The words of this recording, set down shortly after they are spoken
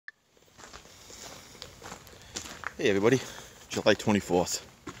Hey everybody, July 24th,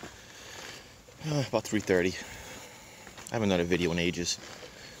 about 3:30. I haven't done a video in ages,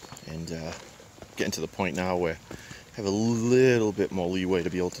 and getting to the point now where I have a little bit more leeway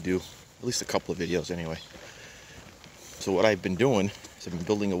to be able to do at least a couple of videos anyway. So what I've been doing is I've been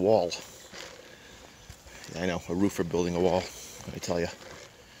building a wall. Yeah, I know, a roofer building a wall, I tell you.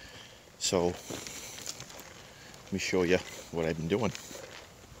 So let me show you what I've been doing.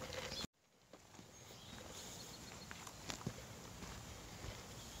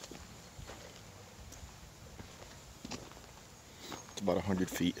 About 100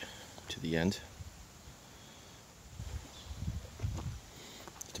 feet to the end.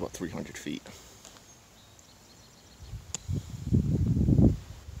 It's about 300 feet.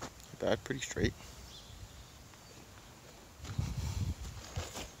 Not bad, pretty straight.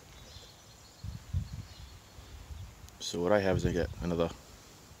 So what I have is I get another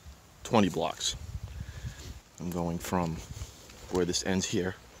 20 blocks. I'm going from where this ends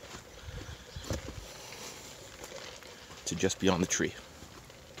here to just beyond the tree.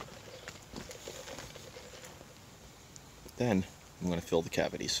 Then I'm going to fill the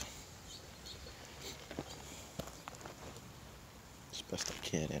cavities as best I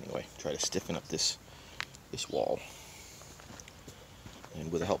can anyway. Try to stiffen up this wall.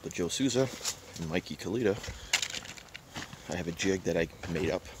 And with the help of Joe Souza and Mikey Kalita, I have a jig that I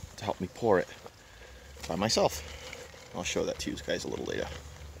made up to help me pour it by myself. I'll show that to you guys a little later.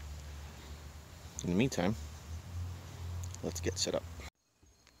 In the meantime, let's get set up.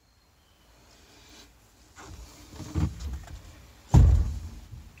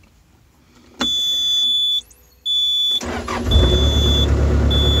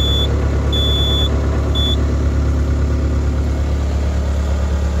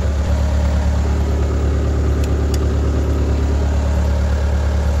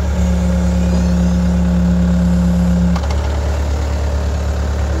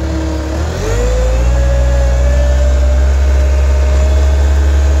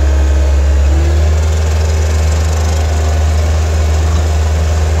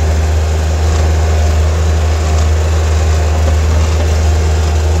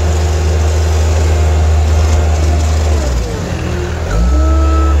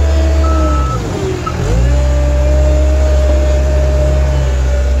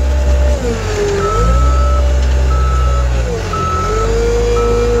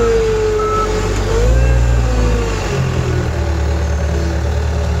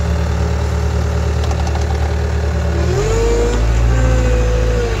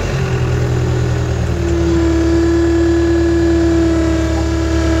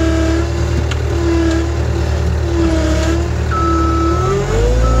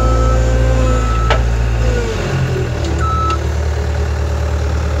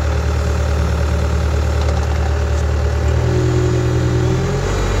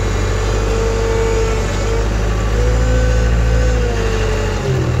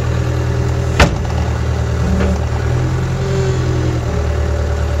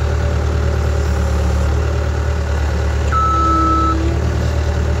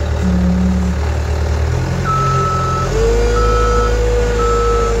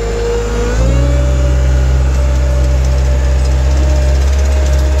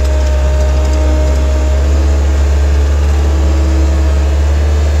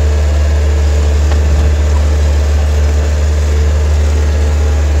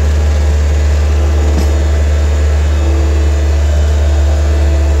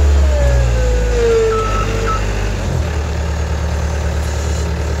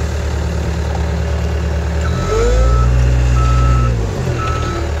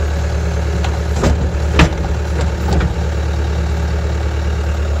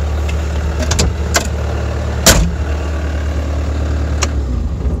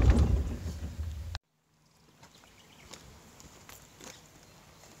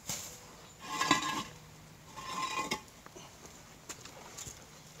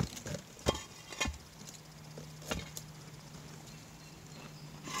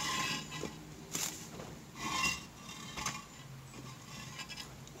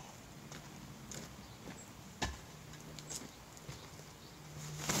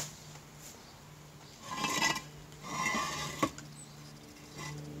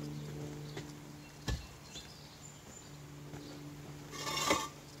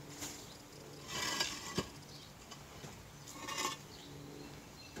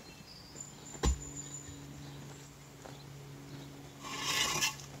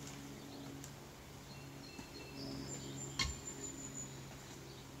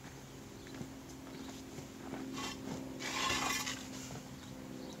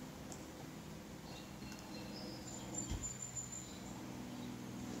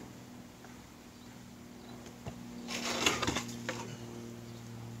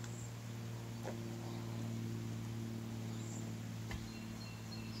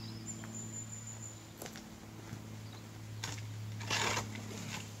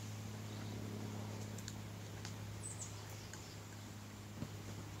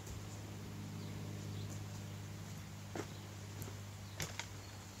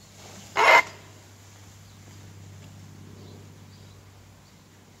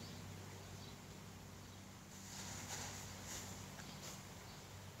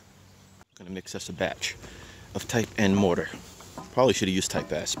 going to mix us a batch of type N mortar. Probably should have used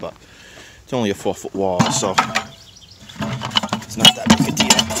type S, but it's only a 4-foot wall, so it's not that big a deal.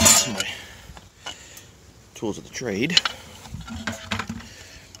 That's my tools of the trade.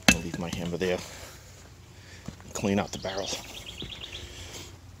 I'll leave my hammer there. Clean out the barrel.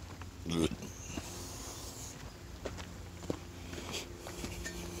 Good.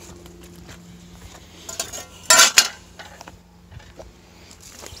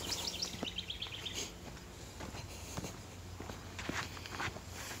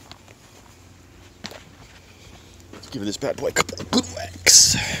 Let's give this bad boy a couple of good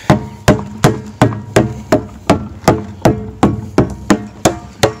whacks.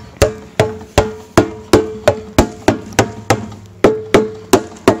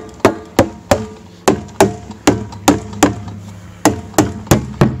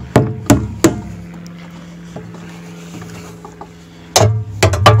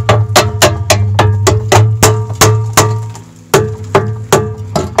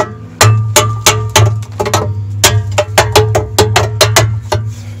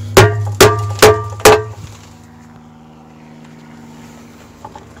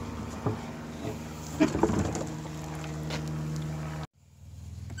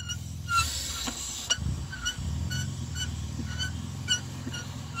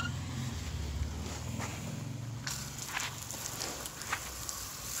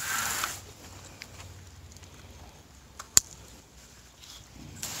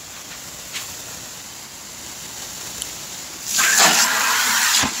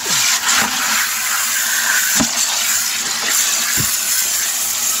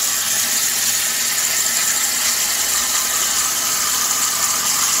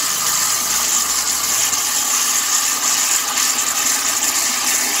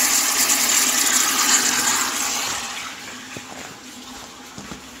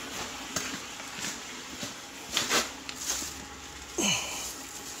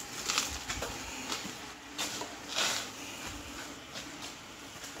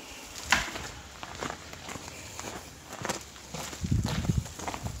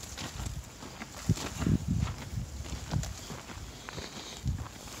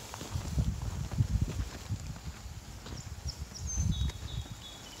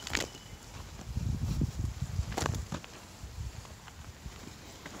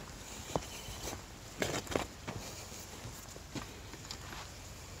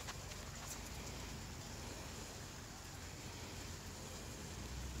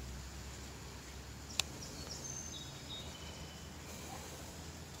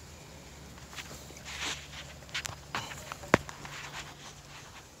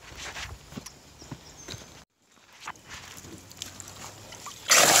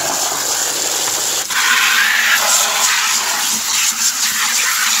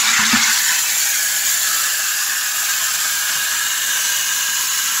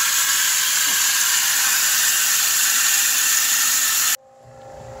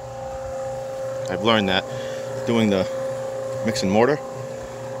 I've learned that doing the mix and mortar,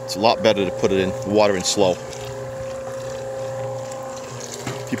 it's a lot better to put it in water in slow.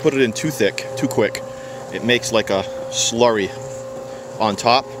 If you put it in too thick, too quick, it makes like a slurry on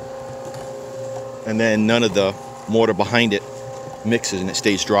top, and then none of the mortar behind it mixes and it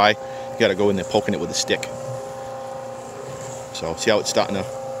stays dry. You gotta go in there poking it with a stick. So see how it's starting to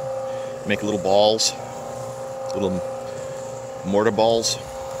make little balls, little mortar balls.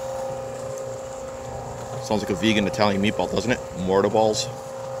 Sounds like a vegan Italian meatball, doesn't it? Mortar balls.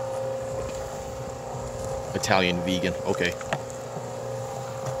 Italian vegan, okay.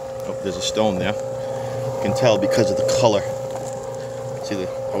 Oh, there's a stone there. You can tell because of the color. See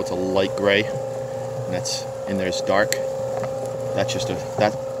how it's a light gray, and that's in there is dark. That's just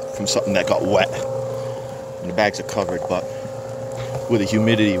that from something that got wet. And the bags are covered, but with the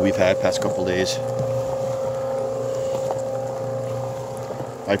humidity we've had past couple days,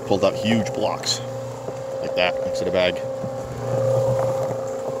 I've pulled out huge blocks like that next to the bag.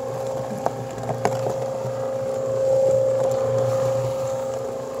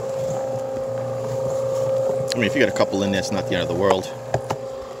 I mean, if you got a couple in there, it's not the end of the world.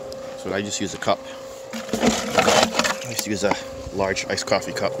 So I just use a cup. I used to use a large iced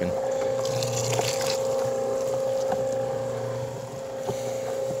coffee cup, and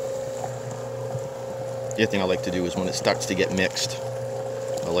the other thing I like to do is when it starts to get mixed,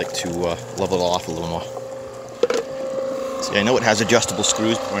 I like to level it off a little more. See, I know it has adjustable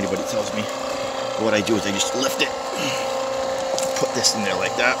screws before anybody tells me. But what I do is I just lift it, put this in there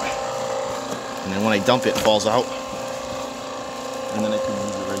like that, and then when I dump it, it falls out. And then I can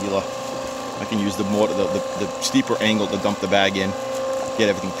use the regular, I can use the mortar, the steeper angle to dump the bag in, get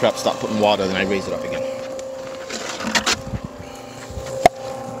everything prepped, stop putting water, then I raise it up again.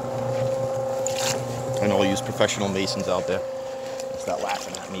 I know I'll use professional masons out there. They start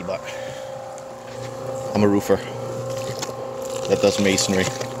laughing at me, but I'm a roofer that does masonry,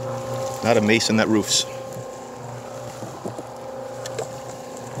 not a mason that roofs.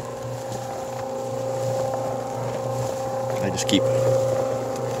 I just keep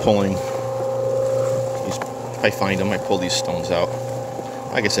pulling these. If I find them, I pull these stones out.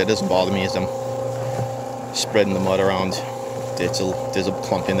 Like I said, it doesn't bother me as I'm spreading the mud around. There's a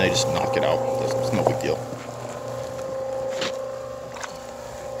clump in there, I just knock it out. It's no big deal.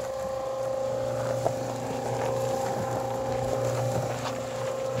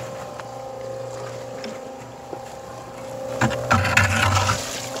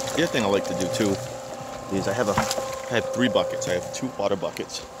 The other thing I like to do too is I have 3 buckets. I have 2 water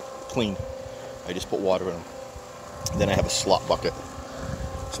buckets, clean. I just put water in them. Then I have a slop bucket.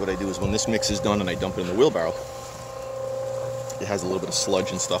 So what I do is when this mix is done and I dump it in the wheelbarrow, it has a little bit of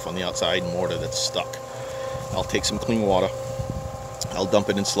sludge and stuff on the outside, mortar that's stuck. I'll take some clean water. I'll dump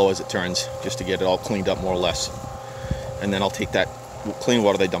it in slow as it turns, just to get it all cleaned up more or less. And then I'll take that clean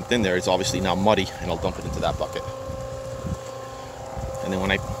water that I dumped in there, it's obviously now muddy, and I'll dump it into that bucket. And then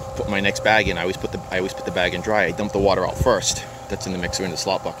when I put my next bag in, I always put the bag in dry. I dump the water out first. That's in the mixer in the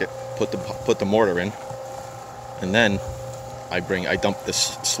slop bucket. Put the mortar in, and then I dump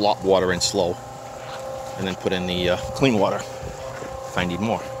this slop water in slow, and then put in the clean water if I need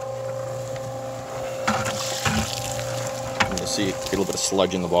more. And you'll see a little bit of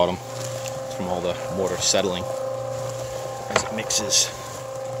sludge in the bottom. It's from all the mortar settling as it mixes.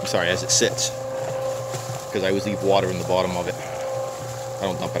 I'm sorry, as it sits, because I always leave water in the bottom of it. I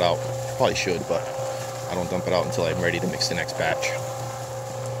don't dump it out. Probably should, but I don't dump it out until I'm ready to mix the next batch.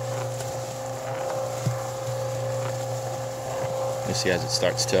 You see as it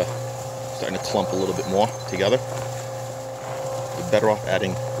starting to clump a little bit more together. You're better off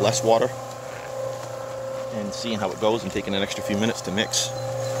adding less water and seeing how it goes and taking an extra few minutes to mix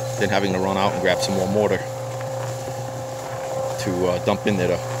than having to run out and grab some more mortar to dump in there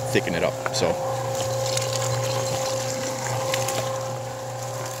to thicken it up. So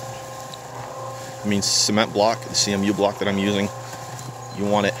I mean, cement block, the CMU block that I'm using, you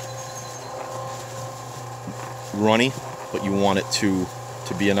want it runny, but you want it to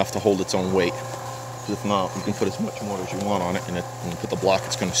be enough to hold its own weight. Because if not, you can put as much mortar as you want on it, and when you put the block,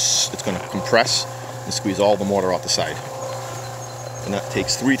 it's going to compress and squeeze all the mortar out the side. And that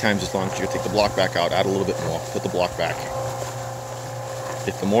takes 3 times as long. Because you can take the block back out, add a little bit more, put the block back.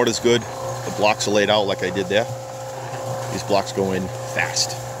 If the mortar's good, the blocks are laid out like I did there. These blocks go in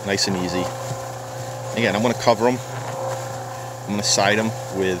fast, nice and easy. Again, I'm going to cover them. I'm going to side them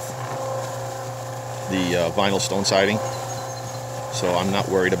with the vinyl stone siding, so I'm not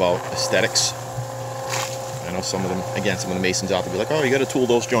worried about aesthetics. I know some of them, again, some of the masons out there be like, oh, you got to tool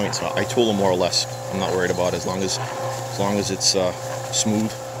those joints. I tool them more or less. I'm not worried about it as long as it's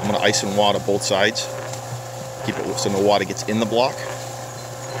smooth. I'm going to ice and water both sides, keep it so no water gets in the block.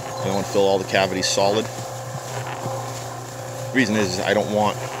 I don't want to fill all the cavities solid. The reason is I don't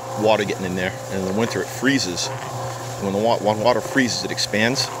want water getting in there, and in the winter it freezes. And when water freezes, it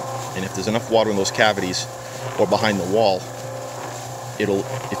expands, and if there's enough water in those cavities or behind the wall,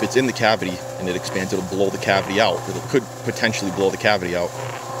 if it's in the cavity and it expands, it'll blow the cavity out. It could potentially blow the cavity out.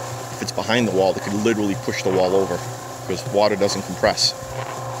 If it's behind the wall, it could literally push the wall over because water doesn't compress.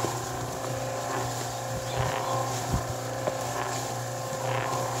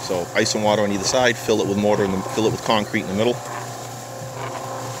 So ice and water on either side, fill it with mortar, and fill it with concrete in the middle,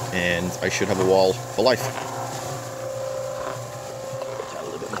 and I should have a wall for life. Add a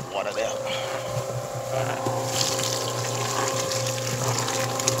little bit more water there.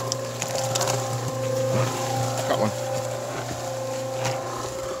 Got one.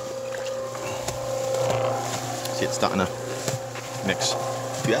 See, it's starting to mix.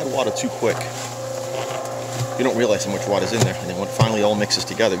 If you add water too quick, you don't realize how much water's in there, and then when it finally all mixes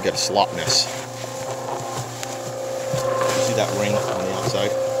together, you get a slop mess. See that ring on the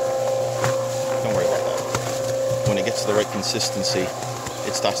outside? Don't worry about that. When it gets to the right consistency,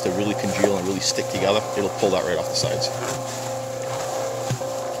 it starts to really congeal and really stick together. It'll pull that right off the sides.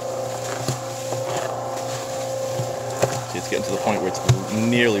 See, it's getting to the point where it's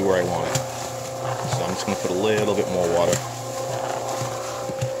nearly where I want it. So I'm just going to put a little bit more water.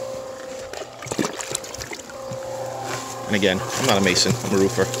 And again, I'm not a mason, I'm a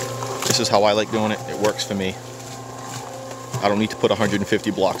roofer. This is how I like doing it. It works for me. I don't need to put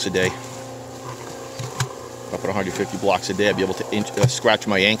 150 blocks a day. If I put 150 blocks a day, I'd be able to scratch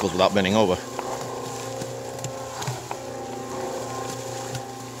my ankles without bending over.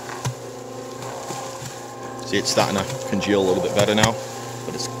 See, it's starting to congeal a little bit better now,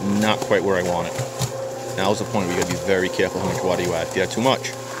 but it's not quite where I want it. Now's the point where you gotta be very careful how much water you add. If you add too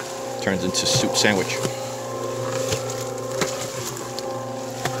much, it turns into soup sandwich.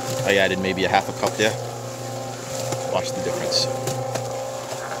 I added maybe a half a cup there. Watch the difference.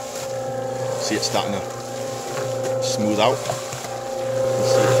 See it starting to smooth out. You can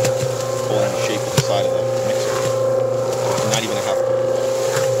see it pulling the shape of the side of the mixer. Not even a half cup.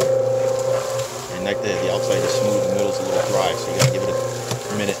 And right there, the outside is smooth, the middle's a little dry, so you gotta give it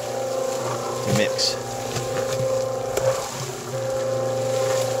a minute to mix.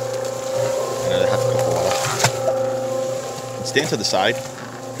 Another half a cup of water. And stand to the side,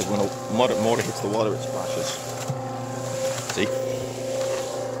 because when a mortar hits the water, it splashes. See?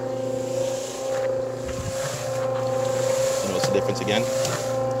 You notice the difference again?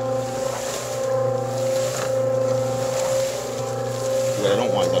 What I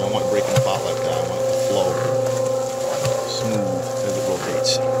don't want is I don't want it breaking apart like that. I want it to flow smooth as it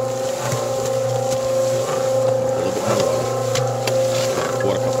rotates. A little bit more water.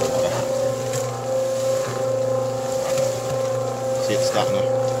 Quarter cup of water. See, it's starting to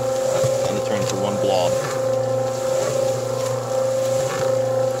turn into one blob.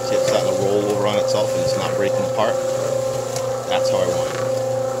 See, it's starting to roll over on itself and it's not breaking apart. That's how I want it.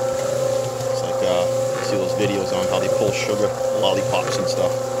 It's like you see those videos on how they pull sugar, lollipops and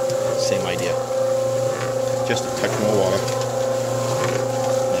stuff. Same idea. Just a touch more water.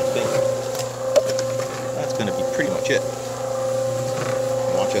 And I think that's going to be pretty much it.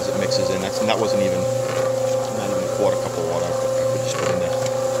 And watch as it mixes in. That wasn't even not even a quarter cup of water. I could just put in there.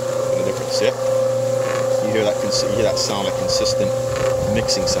 Put a different sip. You hear that sound, a consistent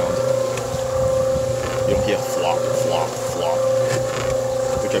mixing sound. You don't hear flop, flop, flop,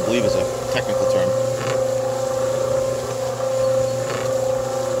 which I believe is a technical term.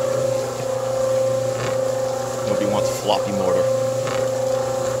 Nobody wants floppy mortar.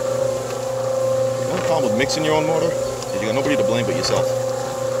 The only problem with mixing your own mortar is you got nobody to blame but yourself.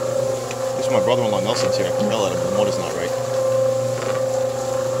 This is my brother-in-law Nelson's here. I can yell at him when the mortar's not right.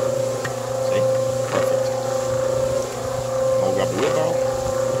 See? Perfect. I'll grab the wheelbarrow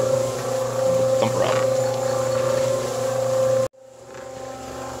and we'll dump her out.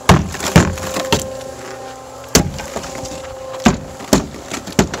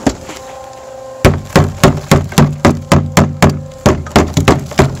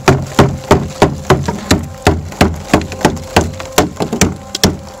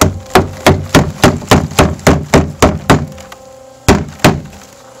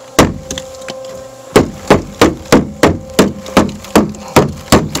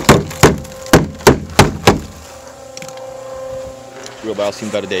 Wheelbarrow's seen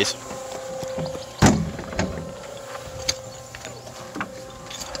better days.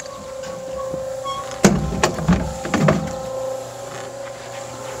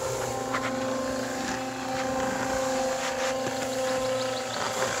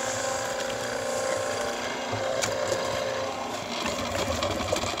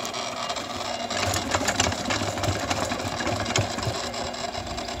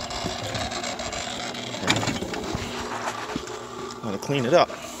 To clean it up.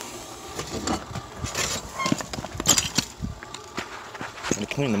 I'm going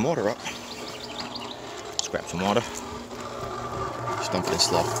to clean the mortar up. Just grab some water. Just dump it in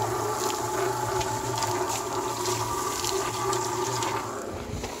slow.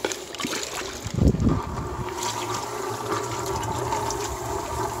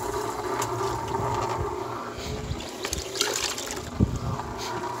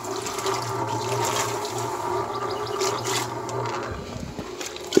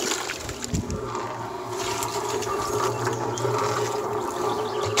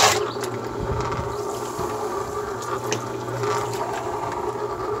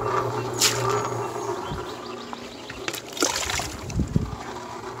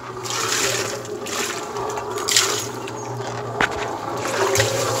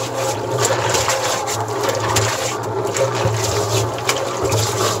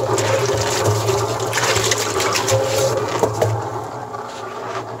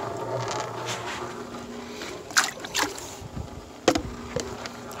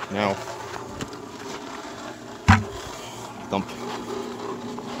 Now, dump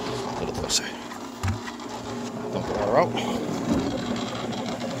a little closer. Dump the water out.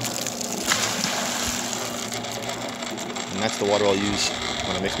 And that's the water I'll use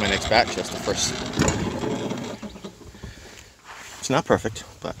when I mix my next batch. That's the first. It's not perfect,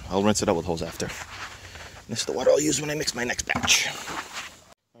 but I'll rinse it out with hose after. And this is the water I'll use when I mix my next batch.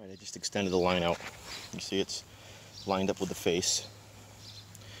 Alright, I just extended the line out. You see it's lined up with the face.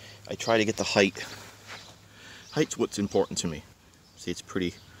 I try to get the height Height's what's important to me. See, it's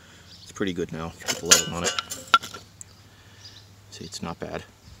pretty good now. Put the level on it. See, it's not bad.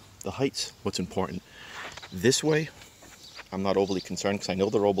 The height's what's important. This way, I'm not overly concerned because I know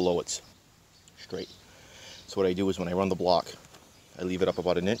the row below it's straight. So what I do is when I run the block, I leave it up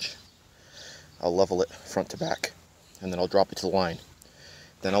about 1 inch. I'll level it front to back, and then I'll drop it to the line.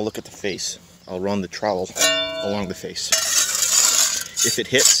 Then I'll look at the face. I'll run the trowel along the face. If it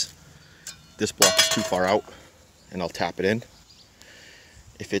hits, this block is too far out, and I'll tap it in.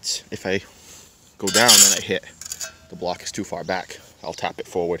 If I go down and I hit, the block is too far back, I'll tap it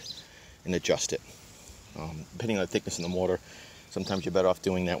forward and adjust it. Depending on the thickness in the mortar, sometimes you're better off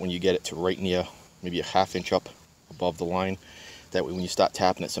doing that when you get it to right near, maybe a 1/2 inch up above the line. That way when you start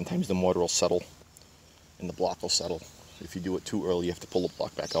tapping it, sometimes the mortar will settle and the block will settle. If you do it too early, you have to pull the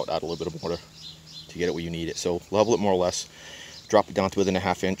block back out, add a little bit of mortar to get it where you need it. So level it more or less, drop it down to within a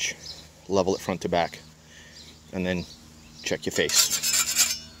 1/2 inch, level it front to back, and then check your face.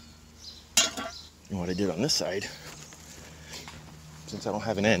 And what I did on this side, since I don't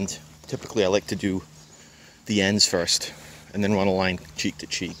have an end, typically I like to do the ends first and then run a line cheek to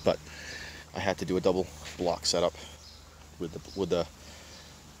cheek, but I had to do a double block setup with the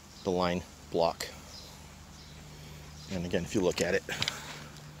line block. And again, if you look at it,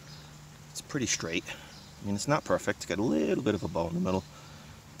 it's pretty straight. I mean, it's not perfect. It's got a little bit of a bow in the middle,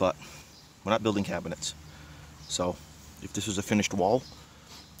 but we're not building cabinets. So if this was a finished wall,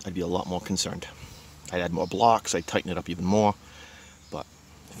 I'd be a lot more concerned. I'd add more blocks, I'd tighten it up even more, but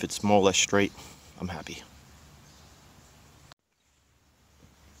if it's more or less straight, I'm happy.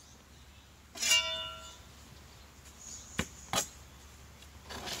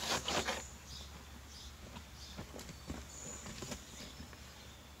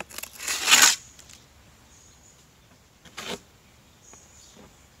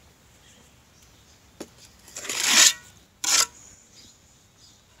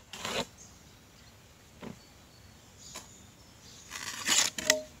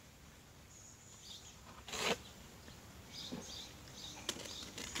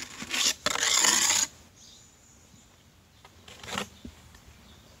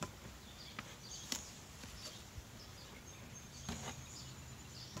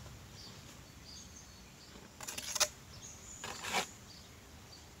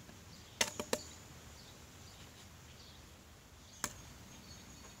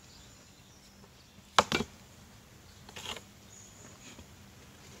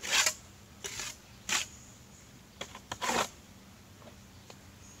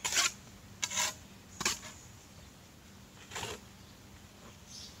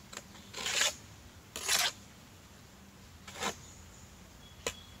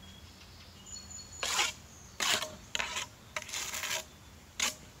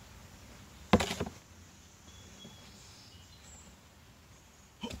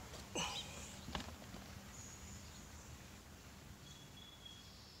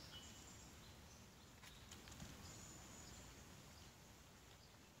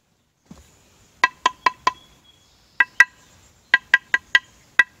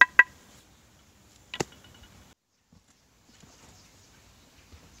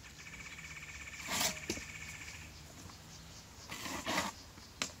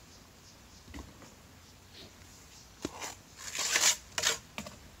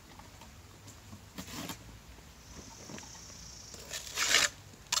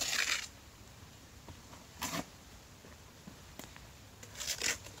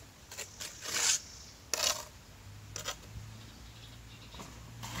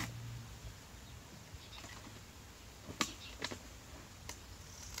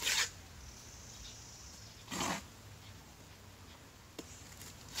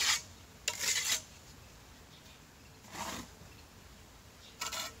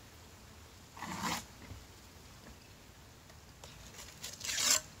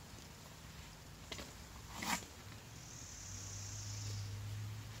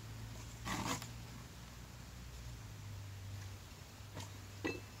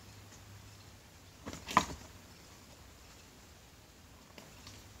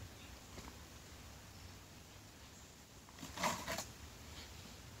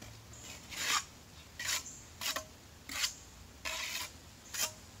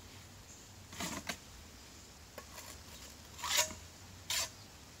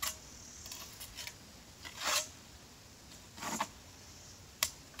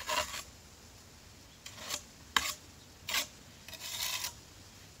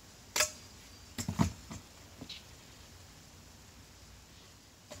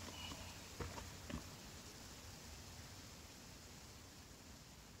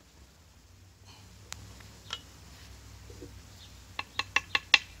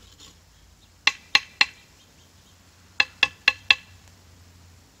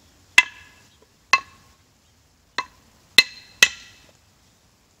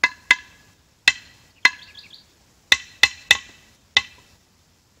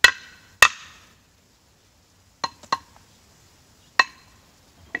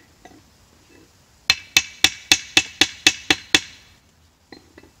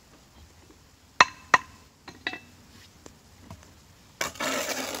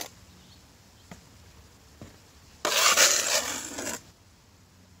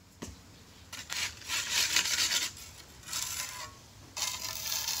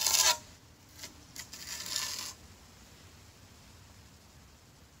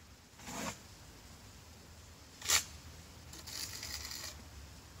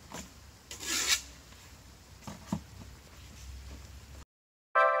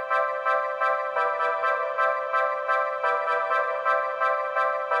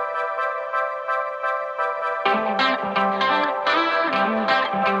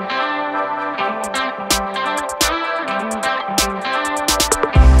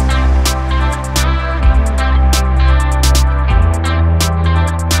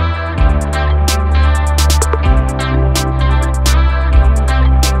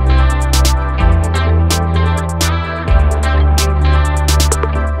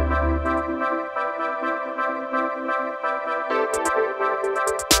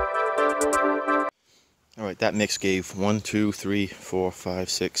 Alright, that mix gave 1, 2, 3, 4, 5,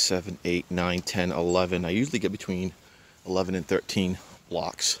 6, 7, 8, 9, 10, 11. I usually get between 11 and 13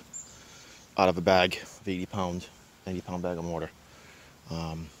 blocks out of a bag of 80 pound bag of mortar.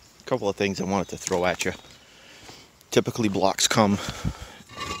 A couple of things I wanted to throw at you. Typically blocks come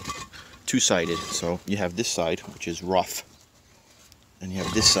two-sided, so you have this side, which is rough, and you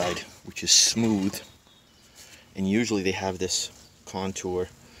have this side, which is smooth, and usually they have this contour,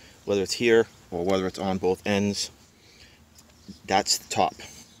 whether it's here or whether it's on both ends. That's the top,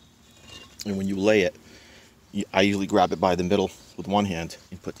 and when you lay it, I usually grab it by the middle with one hand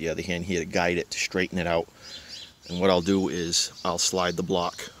and put the other hand here to guide it, to straighten it out. And what I'll do is I'll slide the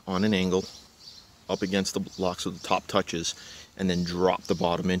block on an angle up against the block so the top touches, and then drop the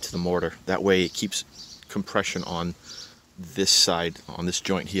bottom into the mortar. That way it keeps compression on this side, on this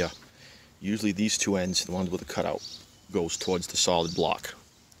joint here. Usually these two ends, the ones with the cutout, goes towards the solid block.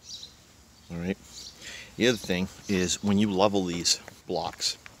 Alright. The other thing is when you level these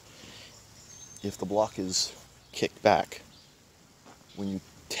blocks, if the block is kicked back, when you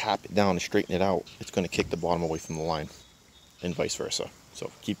tap it down and straighten it out, it's going to kick the bottom away from the line, and vice versa. So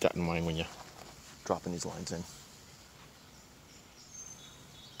keep that in mind when you're dropping these lines in.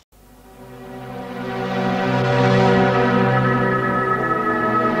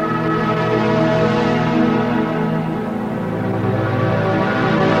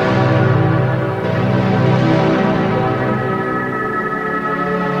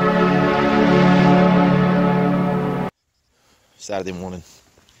 Saturday morning,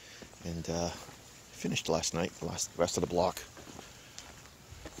 and finished last night, the rest of the block.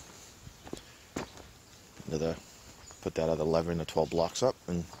 Put that other 11 or 12 blocks up,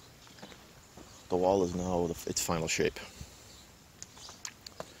 and the wall is now its final shape.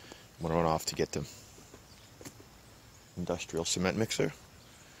 I'm going to run off to get the industrial cement mixer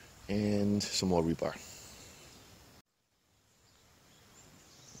and some more rebar.